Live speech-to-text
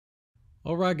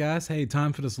All right, guys. Hey,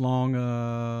 time for this long,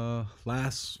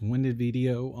 last-winded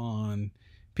video on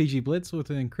PG Blitz with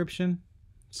an encryption.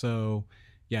 So,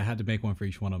 yeah, I had to make one for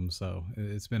each one of them. So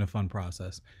it's been a fun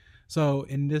process. So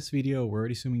in this video, we're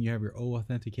already assuming you have your OAuth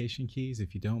Authentication keys.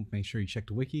 If you don't, make sure you check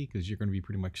the wiki because you're going to be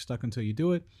pretty much stuck until you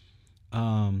do it.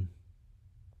 Trying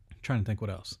to think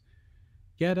what else.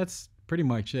 Yeah, that's pretty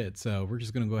much it. So we're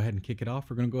just going to go ahead and kick it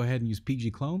off. We're going to go ahead and use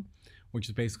PG Clone, which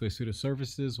is basically a suite of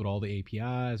services with all the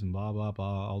APIs and blah, blah,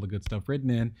 blah, all the good stuff written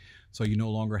in. So you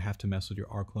no longer have to mess with your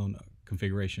rclone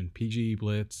configuration. PG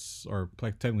Blitz, or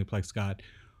technically PlexGod,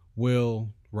 will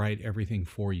write everything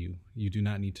for you. You do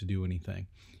not need to do anything.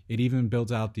 It even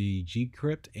builds out the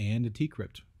Gcrypt and the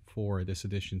Tcrypt for this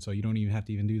edition. So you don't even have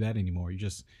to even do that anymore. You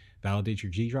just validate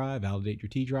your G drive, validate your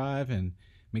T drive, and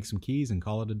make some keys and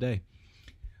call it a day.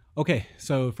 Okay,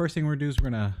 so first thing we're gonna do is we're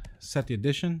gonna set the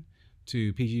edition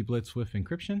to PG Blitz with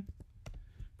encryption.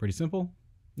 Pretty simple.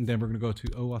 And then we're gonna go to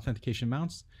OAuth Authentication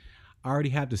mounts. I already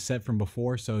have this set from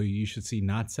before, so you should see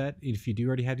not set. If you do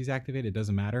already have these activated, it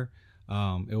doesn't matter.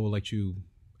 It will let you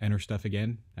enter stuff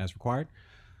again as required.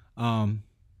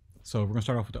 So we're gonna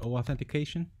start off with the OAuth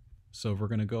Authentication. So we're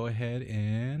gonna go ahead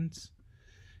and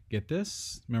get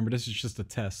this. Remember, this is just a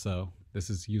test, so this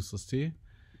is useless to you.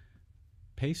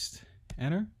 Paste,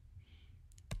 enter.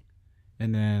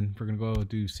 And then we're going to go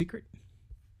do secret.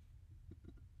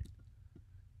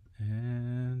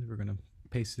 And we're going to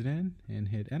paste it in and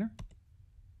hit enter.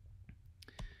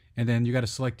 And then you got to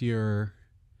select your,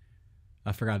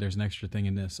 I forgot there's an extra thing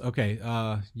in this. Okay,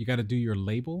 you got to do your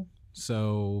label.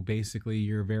 So basically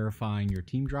you're verifying your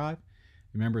team drive.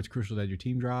 Remember, it's crucial that your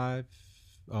team drive,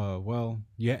 well,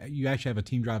 you actually have a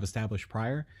team drive established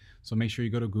prior. So make sure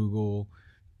you go to Google,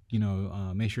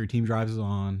 make sure your team drive is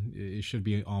on. It should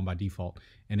be on by default,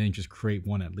 and then just create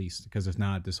one at least, because if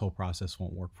not, this whole process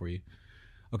won't work for you.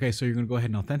 Okay, so you're going to go ahead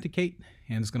and authenticate,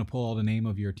 and it's going to pull all the name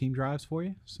of your team drives for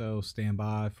you. So stand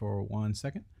by for 1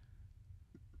 second.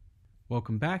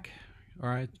 Welcome back. All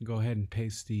right, go ahead and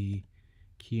paste the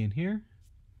key in here,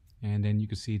 and then you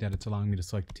can see that it's allowing me to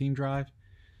select the team drive,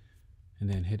 and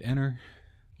then hit enter.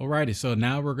 Alrighty, so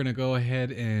now we're going to go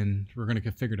ahead and we're going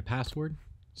to configure the password.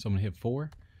 So I'm going to hit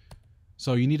 4.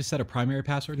 So you need to set a primary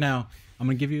password. Now, I'm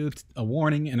going to give you a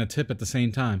warning and a tip at the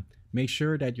same time. Make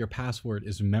sure that your password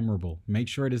is memorable. Make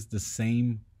sure it is the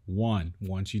same one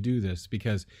once you do this,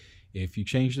 because if you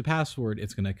change the password,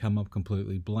 it's going to come up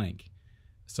completely blank.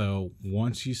 So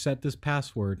once you set this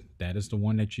password, that is the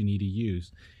one that you need to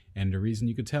use. And the reason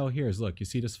you can tell here is, look, you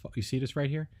see this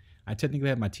right here? I technically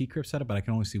have my Tcrypt set up, but I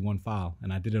can only see one file,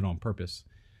 and I did it on purpose.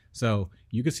 So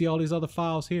you can see all these other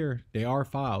files here. They are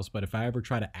files, but if I ever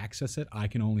try to access it, I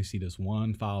can only see this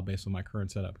one file based on my current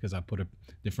setup because I put a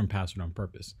different password on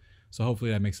purpose. So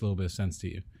hopefully that makes a little bit of sense to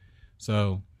you.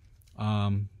 So,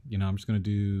 I'm just going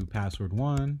to do password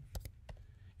 1,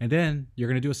 and then you're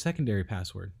going to do a secondary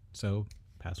password. So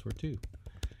password 2.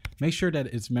 Make sure that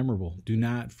it's memorable. Do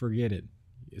not forget it.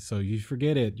 So you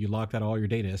forget it, you locked out all your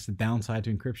data. It's the downside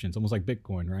to encryption. It's almost like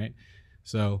Bitcoin, right?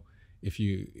 So if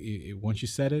once you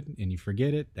set it and you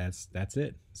forget it, that's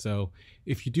it. So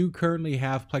if you do currently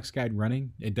have PlexGuide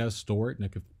running, it does store it in a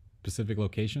specific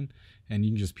location, and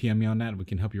you can just PM me on that. We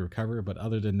can help you recover. But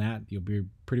other than that, you'll be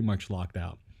pretty much locked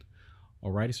out.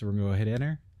 Alrighty, so we're gonna go ahead and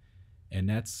enter,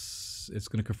 and it's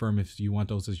gonna confirm if you want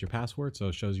those as your password. So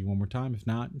it shows you one more time. If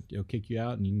not, it'll kick you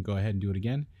out, and you can go ahead and do it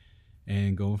again,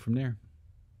 and go from there.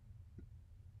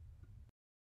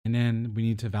 And then we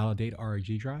need to validate our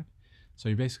G drive. So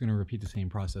you're basically going to repeat the same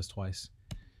process twice.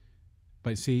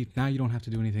 But see, now you don't have to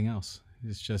do anything else.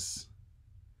 It's just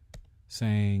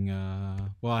saying,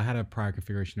 well, I had a prior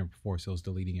configuration there before, so I was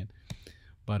deleting it.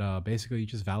 But basically, you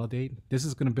just validate. This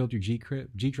is going to build your G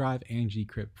drive and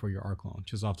Gcrypt for your rclone,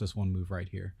 just off this one move right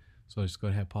here. So just go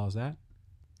ahead and pause that.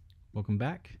 Welcome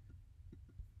back.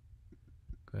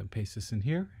 Go ahead and paste this in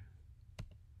here.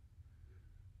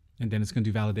 And then it's going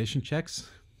to do validation checks,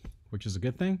 which is a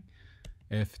good thing.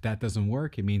 If that doesn't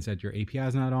work, it means that your API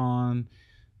is not on.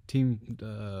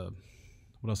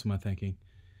 What else am I thinking?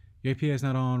 Your API is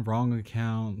not on, wrong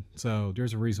account. So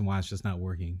there's a reason why it's just not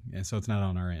working. And so it's not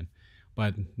on our end.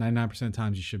 But 99% of the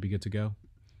times you should be good to go.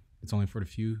 It's only for the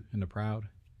few and the proud.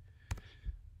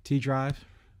 T drive,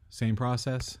 same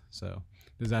process. So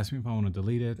this is asking me if I want to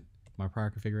delete it. My prior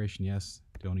configuration, yes.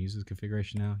 Do I want to use this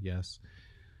configuration now? Yes.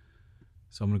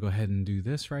 So I'm going to go ahead and do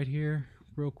this right here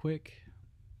real quick.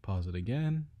 Pause it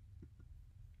again.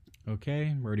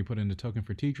 Okay, we already put in the token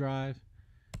for T drive.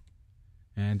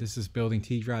 And this is building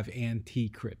T drive and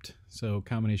Tcrypt. So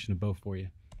combination of both for you.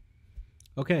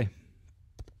 Okay.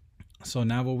 So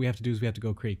now what we have to do is we have to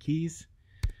go create keys.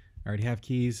 I already have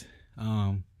keys.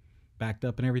 backed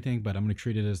up and everything, but I'm going to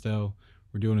treat it as though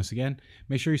we're doing this again.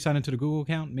 Make sure you sign into the Google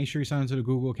account. Make sure you sign into the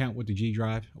Google account with the G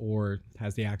drive or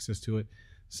has the access to it.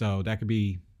 So that could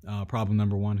be problem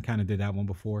number one. Kind of did that one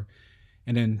before.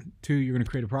 And then 2, you're going to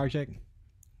create a project.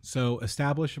 So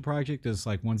establish a project is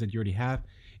like ones that you already have.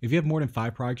 If you have more than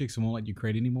 5 projects, it won't let you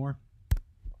create anymore.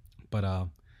 But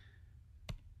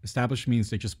establish means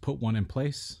they just put one in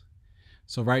place.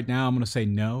 So right now I'm going to say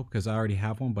no because I already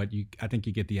have one, but I think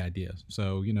you get the idea.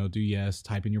 So, do yes,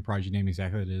 type in your project name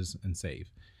exactly what it is, and save.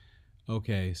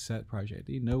 Okay, set project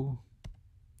ID, no.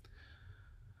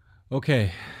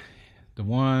 Okay, the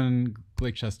one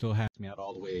glitch that still has me out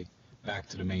all the way back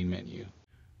to the main menu.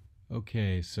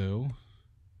 Okay, so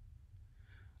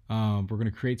we're going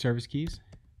to create service keys.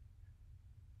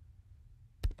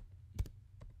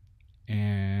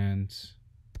 And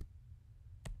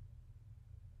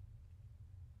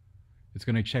it's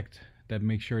going to check that,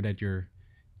 make sure that your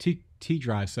T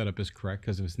drive setup is correct,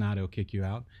 because if it's not, it'll kick you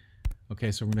out.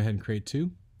 Okay, so we're going to go ahead and create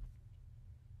 2.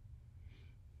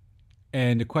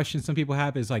 And the question some people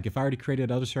have is like, if I already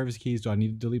created other service keys, do I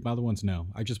need to delete my other ones? No,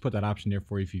 I just put that option there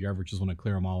for you if you ever just want to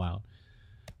clear them all out.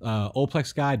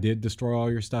 Olplex guy did destroy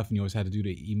all your stuff, and you always had to do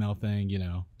the email thing,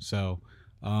 So,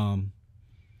 and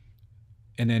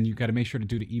then you got to make sure to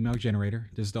do the email generator.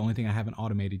 This is the only thing I haven't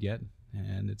automated yet,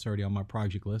 and it's already on my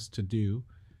project list to do,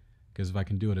 because if I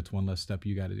can do it, it's one less step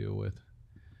you got to deal with.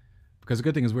 Because the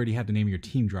good thing is we already have the name of your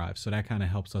team drive, so that kind of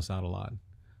helps us out a lot.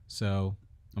 So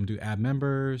I'm going to do add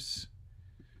members,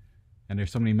 and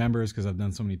there's so many members because I've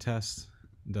done so many tests.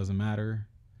 It doesn't matter.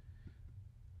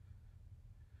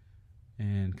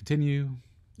 And continue.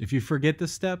 If you forget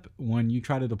this step, when you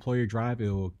try to deploy your drive, it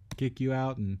will kick you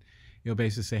out, and it'll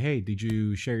basically say, hey, did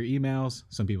you share your emails?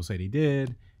 Some people say they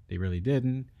did. They really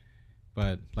didn't.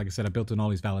 But like I said, I built in all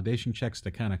these validation checks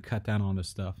to kind of cut down on this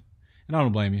stuff. And I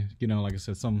don't blame you. Like I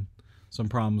said, some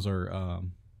problems are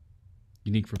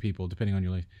unique for people depending on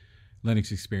your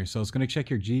Linux experience. So it's going to check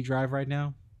your G drive right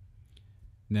now.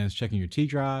 And then it's checking your T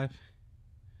drive.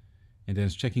 And then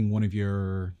it's checking one of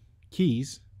your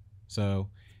keys. So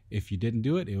if you didn't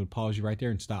do it, it would pause you right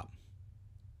there and stop.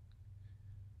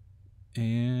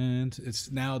 And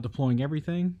it's now deploying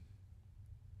everything.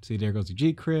 See, there goes the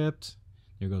Gcrypt.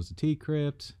 There goes the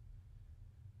Tcrypt.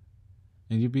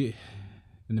 And to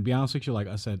be honest with you, like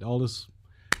I said, all this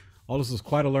is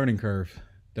quite a learning curve.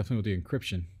 Definitely with the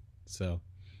encryption. So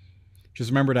just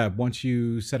remember that once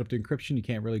you set up the encryption, you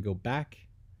can't really go back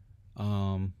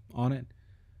on it.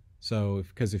 So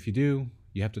because if you do,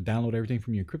 you have to download everything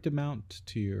from your encrypted mount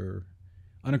to your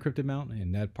unencrypted mount,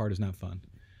 and that part is not fun.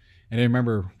 And then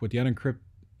remember with the unencrypt,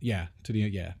 I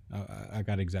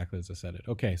got it exactly as I said it.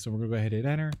 Okay, so we're gonna go ahead and hit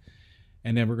enter,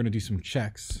 and then we're gonna do some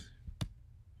checks.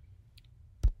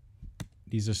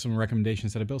 These are some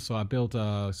recommendations that I built. So I built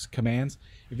commands.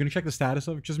 If you're gonna check the status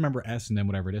of it, just remember S and then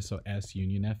whatever it is. So S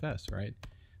union FS, right?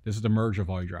 This is the merge of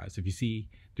all your drives. If you see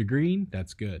the green,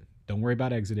 that's good. Don't worry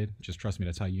about exited. Just trust me,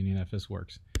 that's how union FS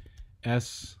works.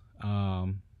 S, I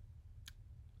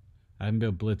haven't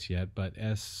built Blitz yet, but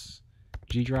S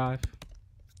G drive,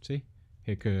 see?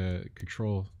 Hit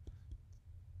Control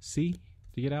C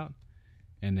to get out.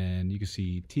 And then you can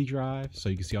see T drive, so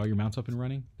you can see all your mounts up and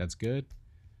running. That's good.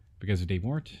 Because if they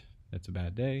weren't, that's a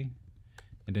bad day.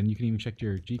 And then you can even check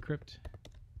your Gcrypt.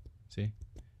 See?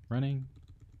 Running.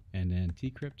 And then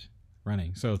Tcrypt.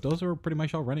 Running. So those are pretty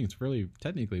much all running. It's really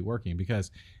technically working, because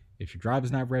if your drive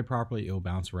is not read properly, it'll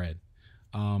bounce red.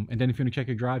 And then if you want to check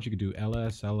your drives, you can do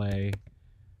ls la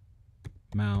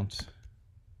mount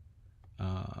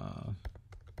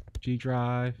G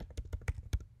drive.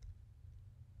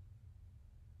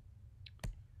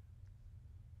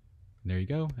 There you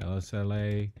go.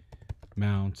 LSLA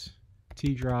mount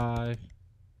T drive.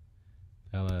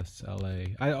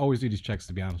 LSLA. I always do these checks,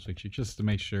 to be honest with you, just to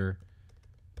make sure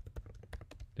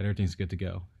that everything's good to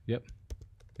go. Yep.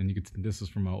 And you can. This is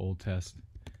from my old test.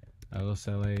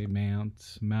 LSLA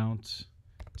mount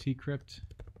Tcrypt.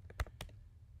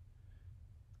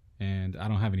 And I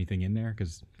don't have anything in there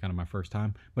because it's kind of my first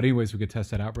time. But anyways, we could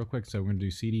test that out real quick. So we're going to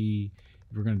do CD.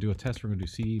 If we're going to do a test, we're going to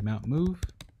do CD mount move.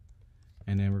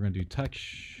 And then we're going to do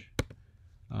touch.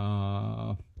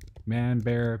 Man,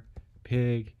 bear,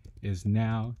 pig is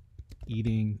now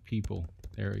eating people.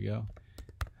 There we go.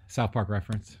 South Park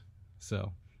reference.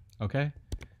 So, okay.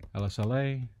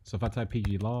 LSLA. So if I type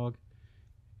PG log,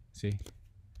 see,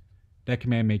 that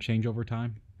command may change over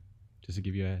time. Just to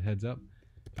give you a heads up.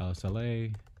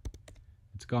 LSLA.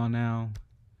 It's gone now.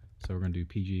 So we're going to do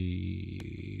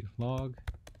PG log.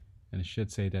 And it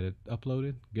should say that it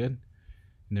uploaded. Good.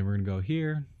 And then we're going to go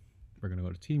here. We're going to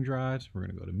go to team drives. We're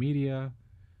going to go to media.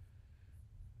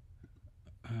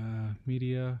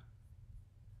 media,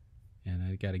 and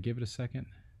I got to give it a second.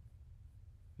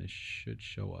 This should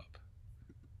show up.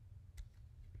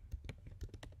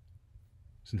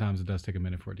 Sometimes it does take a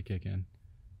minute for it to kick in.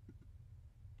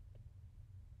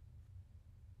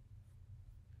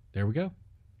 There we go.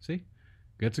 See?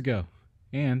 Good to go.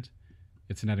 And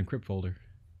it's in that encrypt folder.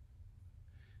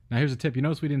 Now here's a tip. You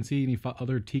notice we didn't see any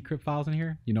other tcrypt files in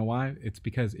here? You know why? It's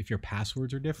because if your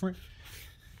passwords are different,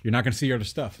 you're not going to see your other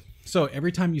stuff. So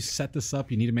every time you set this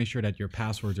up, you need to make sure that your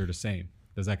passwords are the same.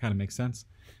 Does that kind of make sense?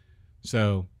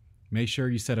 So make sure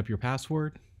you set up your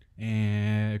password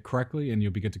correctly and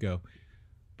you'll be good to go.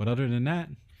 But other than that,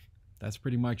 that's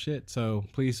pretty much it. So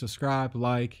please subscribe,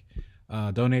 like,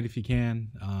 donate if you can,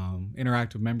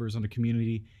 interact with members on the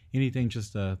community, anything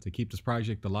just to keep this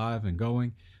project alive and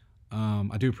going.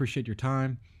 I do appreciate your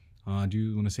time. I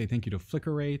do want to say thank you to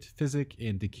FlickerRate, Physic,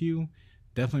 and DQ,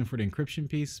 definitely for the encryption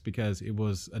piece, because it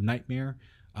was a nightmare.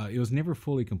 It was never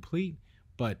fully complete,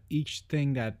 but each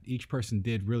thing that each person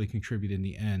did really contributed in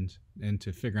the end and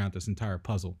to figure out this entire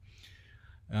puzzle.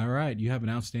 All right, you have an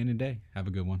outstanding day. Have a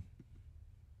good one.